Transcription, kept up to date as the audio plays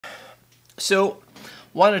So,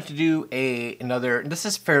 wanted to do another, this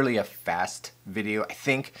is fairly a fast video, I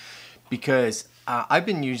think, because I've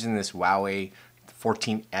been using this Huawei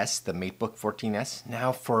 14S, the Matebook 14S,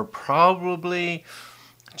 now for probably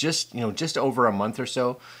just over a month or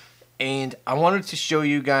so. And I wanted to show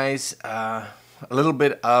you guys a little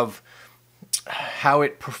bit of how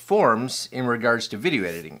it performs in regards to video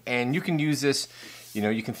editing. And you can use this,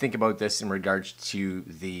 you can think about this in regards to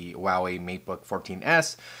the Huawei Matebook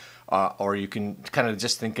 14S, or you can kind of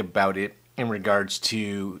just think about it in regards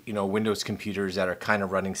to, Windows computers that are kind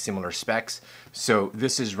of running similar specs. So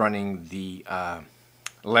this is running the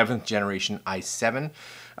 11th generation i7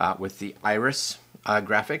 with the Iris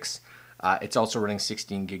graphics. It's also running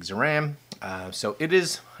 16 gigs of RAM. So it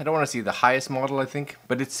is, I don't want to say the highest model, I think,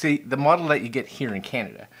 but it's the model that you get here in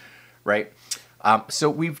Canada, right? So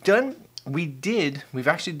we've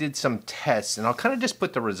actually did some tests, and I'll kind of just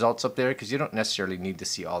put the results up there because you don't necessarily need to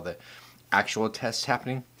see all the actual tests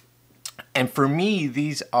happening. And for me,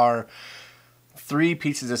 these are 3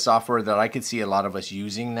 pieces of software that I could see a lot of us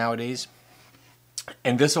using nowadays.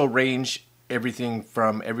 And this will range everything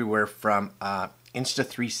from everywhere from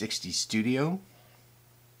Insta360 Studio.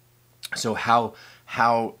 So how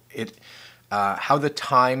the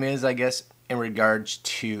time is, I guess, in regards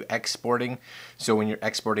to exporting. So when you're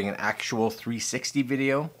exporting an actual 360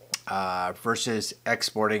 video versus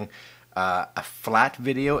exporting a flat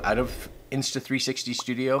video out of Insta360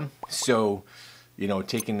 Studio. So,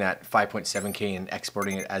 taking that 5.7K and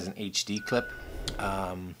exporting it as an HD clip.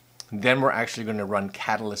 Then we're actually going to run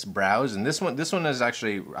Catalyst Browse, and this one is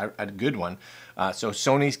actually a good one. So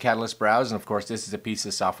Sony's Catalyst Browse, and of course this is a piece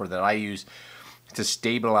of software that I use to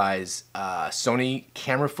stabilize Sony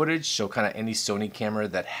camera footage, so kind of any Sony camera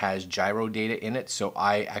that has gyro data in it. So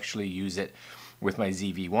I actually use it with my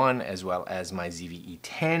ZV-1 as well as my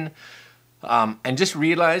ZV-E10. And just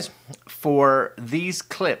realize for these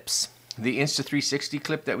clips, the Insta360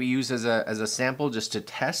 clip that we use as a sample just to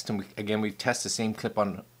test, and we test the same clip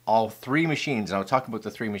on all 3 machines, and I'll talk about the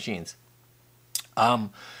 3 machines.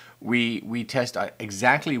 We test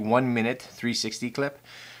exactly 1 minute 360 clip.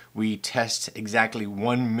 We test exactly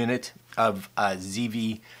 1 minute of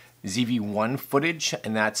ZV-1 footage,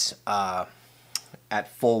 and that's at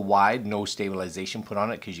full wide, no stabilization put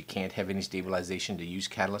on it because you can't have any stabilization to use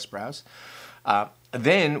Catalyst Browse.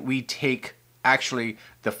 Then we take actually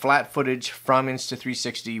the flat footage from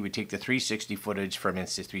Insta360, we take the 360 footage from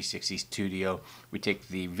Insta360 Studio, we take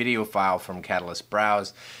the video file from Catalyst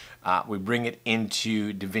Browse, we bring it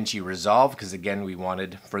into DaVinci Resolve because again we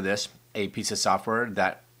wanted for this a piece of software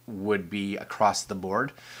that would be across the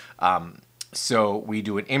board. So we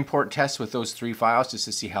do an import test with those 3 files just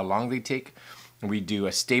to see how long they take. We do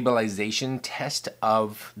a stabilization test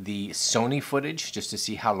of the Sony footage just to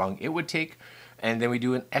see how long it would take. And then we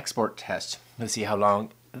do an export test to see how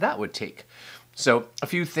long that would take. So a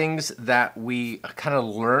few things that we kind of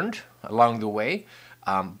learned along the way.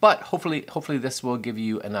 But hopefully this will give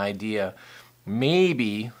you an idea,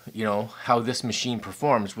 maybe, how this machine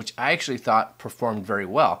performs, which I actually thought performed very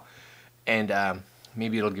well. And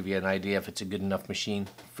maybe it'll give you an idea if it's a good enough machine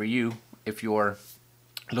for you if you're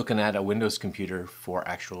looking at a Windows computer for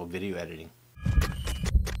actual video editing.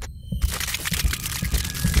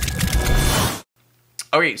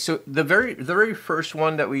 Okay, so the very first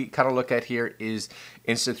one that we kind of look at here is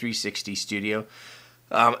Insta360 Studio.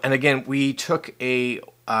 And again, we took a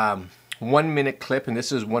 1 minute clip, and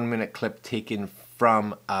this is 1 minute clip taken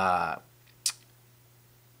from a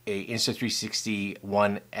Insta360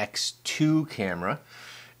 One X2 camera.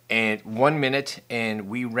 And 1 minute, and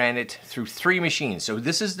we ran it through 3 machines. So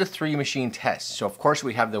this is the 3 machine test. So of course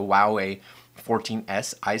we have the Huawei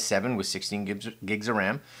 14S i7 with 16 gigs of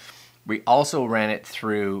RAM. We also ran it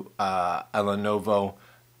through a Lenovo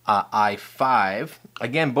i5.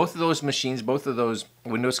 Again, both of those machines, both of those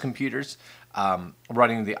Windows computers,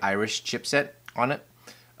 running the Iris chipset on it,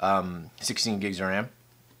 16 gigs of RAM.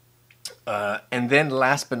 And then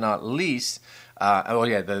last but not least,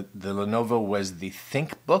 the Lenovo was the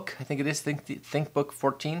Thinkbook, I think it is Thinkbook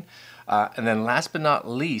 14. And then last but not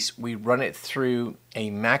least, we run it through a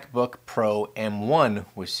MacBook Pro M1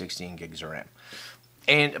 with 16 gigs of RAM.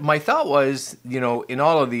 And my thought was, in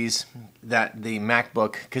all of these, that the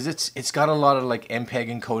MacBook, because it's got a lot of like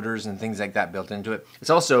MPEG encoders and things like that built into it. It's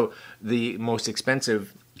also the most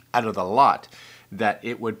expensive out of the lot, that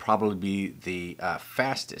it would probably be the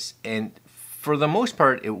fastest. And for the most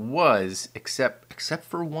part, it was, except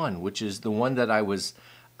for one, which is the one that I was,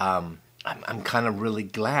 I'm kind of really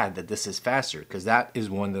glad that this is faster, because that is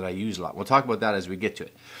one that I use a lot. We'll talk about that as we get to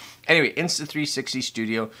it. Anyway, Insta360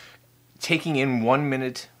 Studio, taking in 1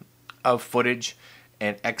 minute of footage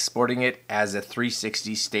and exporting it as a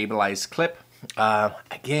 360 stabilized clip.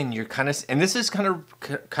 Again, you're kind of, and this is kind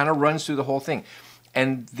of runs through the whole thing.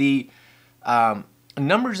 And the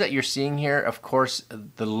numbers that you're seeing here, of course,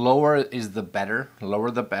 the lower is the better,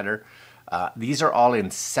 lower the better. These are all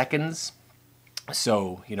in seconds.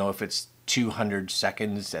 So, you know, if it's 200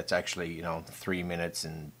 seconds, that's actually, you know, 3 minutes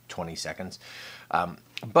and 20 seconds.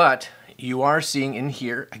 But you are seeing in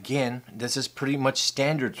here, again, this is pretty much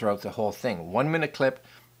standard throughout the whole thing. 1 minute clip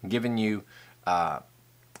giving you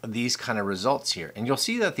these kind of results here. And you'll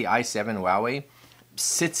see that the i7 Huawei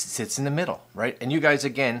sits in the middle, right? And you guys,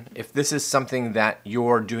 again, if this is something that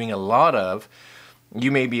you're doing a lot of,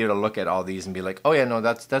 you may be able to look at all these and be like, oh yeah, no,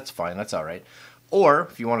 that's fine, that's all right. Or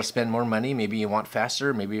if you want to spend more money, maybe you want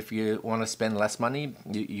faster, maybe if you want to spend less money,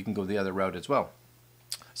 you can go the other route as well.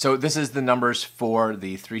 So this is the numbers for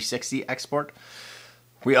the 360 export.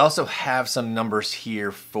 We also have some numbers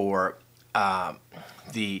here for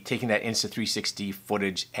taking that Insta360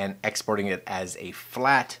 footage and exporting it as a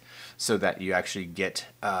flat so that you actually get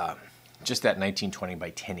just that 1920 by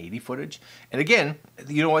 1080 footage. And again,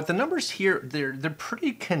 you know what, the numbers here, they're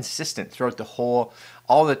pretty consistent throughout the whole,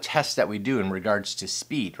 all the tests that we do in regards to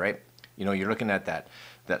speed, right? You know, you're looking at that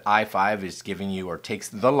i5 is giving you, or takes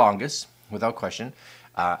the longest, without question.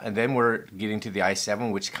 And then we're getting to the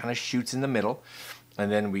i7, which kind of shoots in the middle.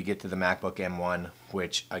 And then we get to the MacBook M1,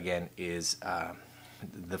 which again is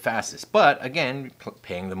the fastest. But again,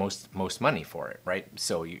 paying the most money for it, right?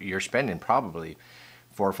 So you're spending probably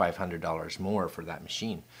 $400 or $500 more for that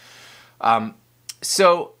machine.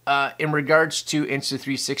 So in regards to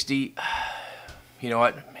Insta360, you know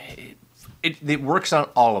what? It works on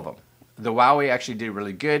all of them. The Huawei actually did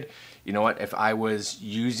really good. You know what? If I was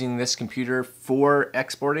using this computer for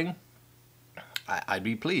exporting, I'd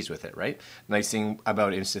be pleased with it, right? Nice thing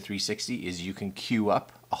about Insta360 is you can queue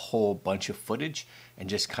up a whole bunch of footage and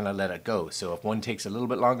just kind of let it go. So if one takes a little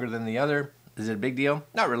bit longer than the other, is it a big deal?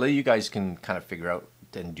 Not really. You guys can kind of figure out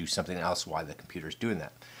and do something else while the computer's doing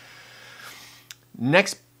that.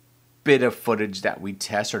 Next bit of footage that we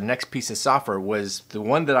test, or next piece of software, was the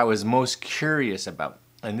one that I was most curious about.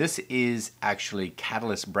 And this is actually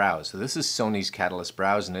Catalyst Browse. So this is Sony's Catalyst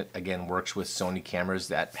Browse, and it again works with Sony cameras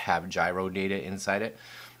that have gyro data inside it.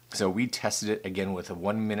 So we tested it again with a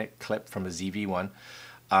 1 minute clip from a ZV-1.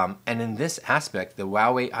 And in this aspect, the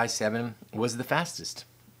Huawei i7 was the fastest.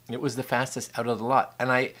 It was the fastest out of the lot.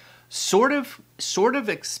 And I sort of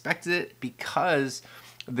expected it, because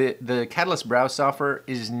the Catalyst Browse software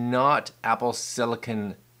is not Apple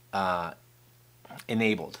Silicon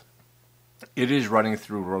enabled. It is running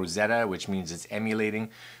through Rosetta, which means it's emulating,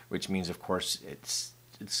 which means, of course, it's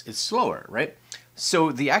slower, right?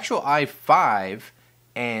 So the actual i5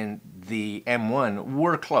 and the M1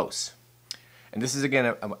 were close. And this is,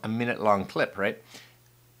 again, a minute-long clip, right?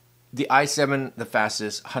 The i7, the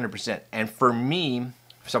fastest, 100%. And for me,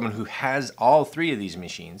 someone who has all three of these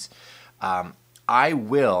machines, I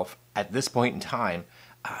will, at this point in time,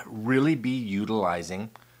 really be utilizing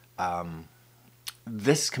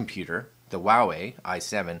this computer, the Huawei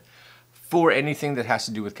i7, for anything that has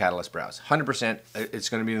to do with Catalyst Browse. 100% it's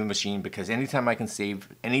going to be the machine, because anytime I can save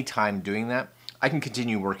any time doing that, I can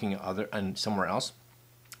continue working on somewhere else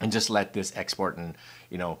and just let this export and,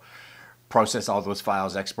 you know, process all those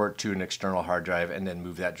files, export to an external hard drive, and then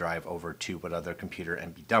move that drive over to what other computer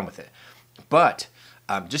and be done with it. But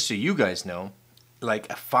just so you guys know, like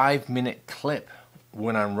a 5 minute clip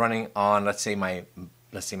when I'm running on, let's say my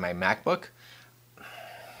MacBook,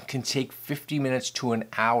 can take 50 minutes to an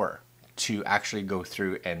hour to actually go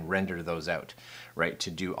through and render those out, right?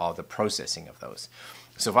 To do all the processing of those.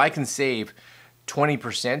 So if I can save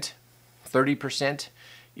 20%, 30%,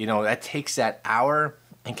 you know, that takes that hour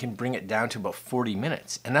and can bring it down to about 40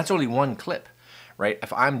 minutes. And that's only one clip, right?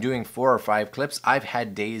 If I'm doing 4 or 5 clips, I've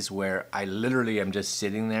had days where I literally am just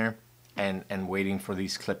sitting there and waiting for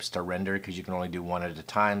these clips to render, because you can only do one at a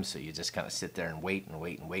time. So you just kind of sit there and wait and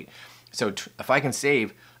wait and wait. So if I can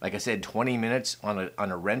save, like I said, 20 minutes on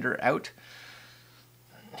a render out,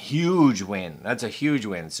 huge win. That's a huge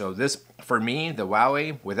win. So this, for me, the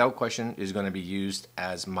Huawei, without question, is going to be used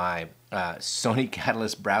as my Sony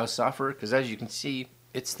Catalyst Browse software, because as you can see,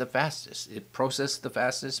 it's the fastest. It processed the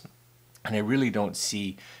fastest, and I really don't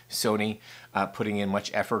see Sony putting in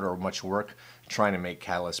much effort or much work trying to make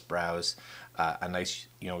Catalyst Browse a nice,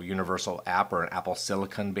 you know, universal app or an Apple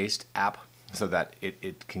Silicon based app, so that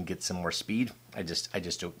it can get some more speed. I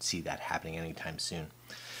just don't see that happening anytime soon.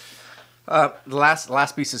 The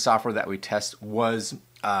last piece of software that we test was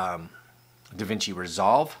DaVinci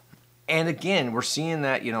Resolve. And again, we're seeing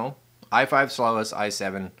that, you know, i5 slowest,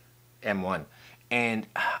 i7, M1. And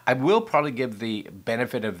I will probably give the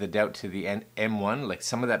benefit of the doubt to the M1, like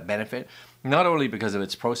some of that benefit, not only because of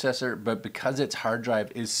its processor, but because its hard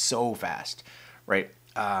drive is so fast, right?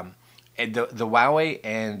 And the Huawei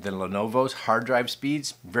and the Lenovo's hard drive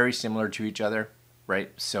speeds, very similar to each other,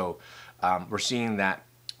 right? So we're seeing that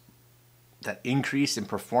increase in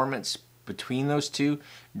performance between those two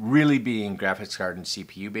really being graphics card and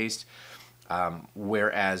CPU based.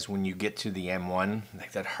 Whereas when you get to the M1,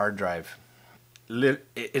 like that hard drive,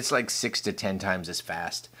 it's like 6 to 10 times as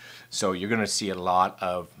fast. So you're going to see a lot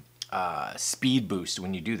of speed boost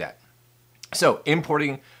when you do that. So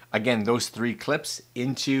importing, again, those 3 clips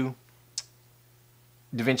into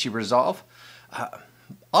DaVinci Resolve,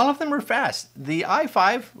 all of them are fast. The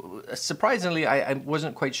i5, surprisingly, I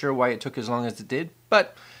wasn't quite sure why it took as long as it did,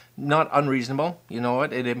 but not unreasonable. You know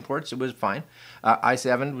what? It imports. It was fine.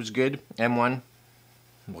 i7 was good. M1,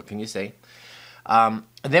 what can you say?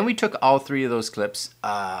 Then we took all 3 of those clips,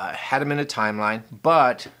 had them in a timeline,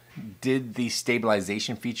 but did the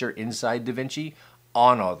stabilization feature inside DaVinci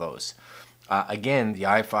on all those. Again, the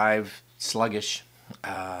i5 sluggish.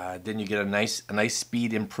 Then you get a nice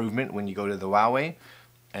speed improvement when you go to the Huawei,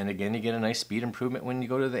 and again you get a nice speed improvement when you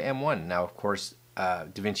go to the M1. Now, of course,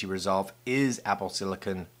 DaVinci Resolve is Apple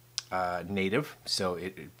Silicon native, so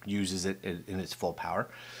it uses it in its full power.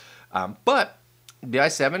 But the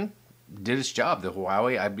i7 did its job. The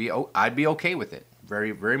Huawei, I'd be okay with it,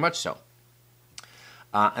 very, very much so.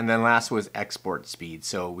 And then last was export speed.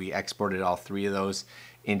 So we exported all 3 of those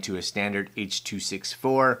into a standard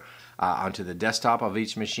H.264 onto the desktop of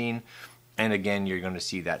each machine. And again, you're going to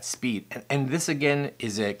see that speed. And this again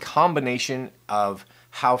is a combination of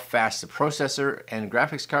how fast the processor and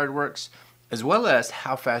graphics card works, as well as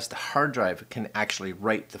how fast the hard drive can actually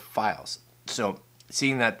write the files. So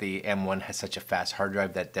seeing that the M1 has such a fast hard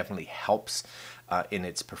drive, that definitely helps in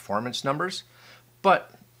its performance numbers.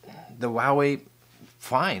 But the Huawei,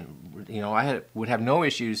 fine. You know, I would have no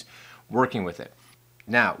issues working with it.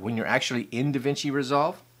 Now, when you're actually in DaVinci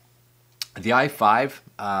Resolve, the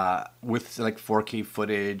i5 with like 4K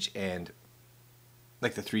footage and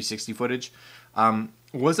like the 360 footage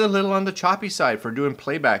was a little on the choppy side for doing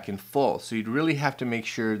playback in full. So you'd really have to make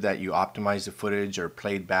sure that you optimize the footage or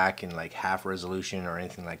played back in like half resolution or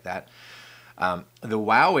anything like that. The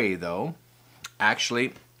Huawei though,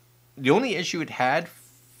 actually, the only issue it had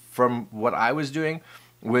from what I was doing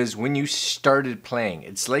was when you started playing.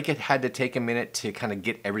 It's like it had to take a minute to kind of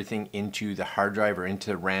get everything into the hard drive or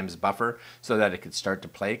into RAM's buffer so that it could start to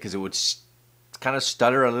play, because it would kind of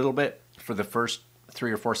stutter a little bit for the first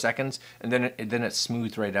 3 or 4 seconds, and then it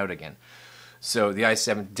smoothed right out again. So the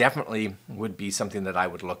i7 definitely would be something that I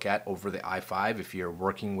would look at over the i5 if you're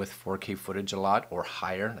working with 4K footage a lot or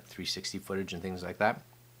higher, like 360 footage and things like that.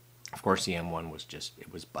 Of course, the M1 was just,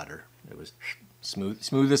 it was butter. It was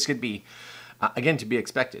smooth as could be. Again, to be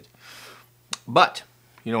expected. But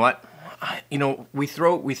you know what? I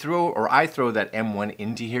throw that M1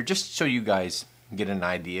 into here just so you guys get an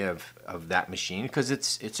idea of that machine, because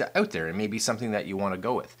it's out there. It may be something that you want to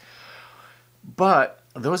go with. But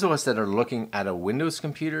those of us that are looking at a Windows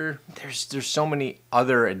computer, there's so many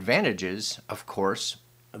other advantages, of course,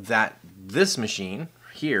 that this machine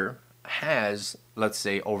here has, let's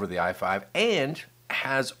say, over the i5 and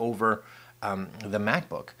has over the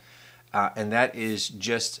MacBook. And that is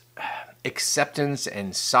just acceptance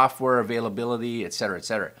and software availability, etc.,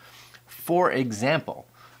 etc. For example,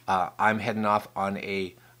 I'm heading off on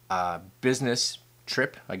a business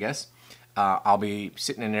trip, I guess. I'll be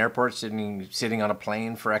sitting in an airport, sitting on a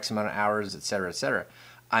plane for X amount of hours, etc., etc.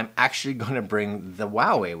 I'm actually going to bring the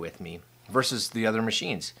Huawei with me versus the other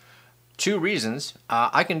machines. 2 reasons.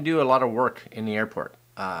 I can do a lot of work in the airport.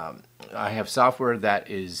 I have software that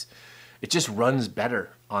it just runs better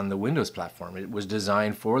on the Windows platform. It was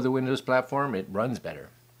designed for the Windows platform. It runs better.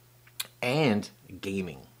 And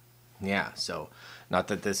gaming. Yeah, so not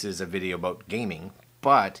that this is a video about gaming,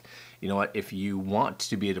 but you know what? If you want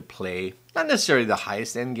to be able to play, not necessarily the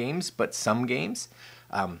highest end games, but some games,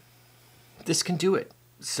 this can do it.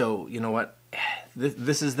 So you know what?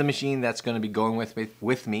 This is the machine that's going to be going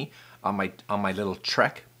with me on my little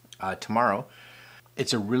trek tomorrow.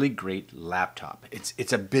 It's a really great laptop.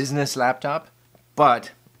 It's a business laptop,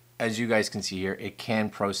 but as you guys can see here, it can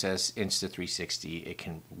process Insta360. It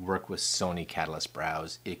can work with Sony Catalyst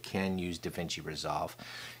Browse. It can use DaVinci Resolve.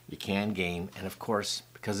 You can game, and of course,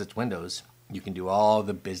 because it's Windows, you can do all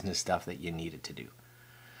the business stuff that you need it to do.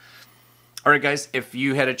 All right, guys, if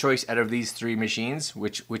you had a choice out of these 3 machines,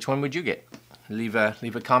 which one would you get? Leave a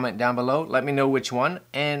comment down below. Let me know which one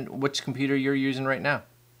and which computer you're using right now.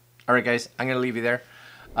 All right, guys, I'm going to leave you there.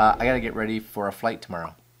 I got to get ready for a flight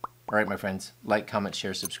tomorrow. All right, my friends, like, comment,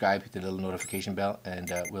 share, subscribe, hit the little notification bell, and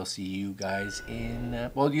we'll see you guys in,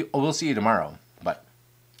 we'll see you tomorrow, but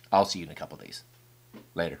I'll see you in a couple days.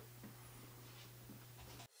 Later.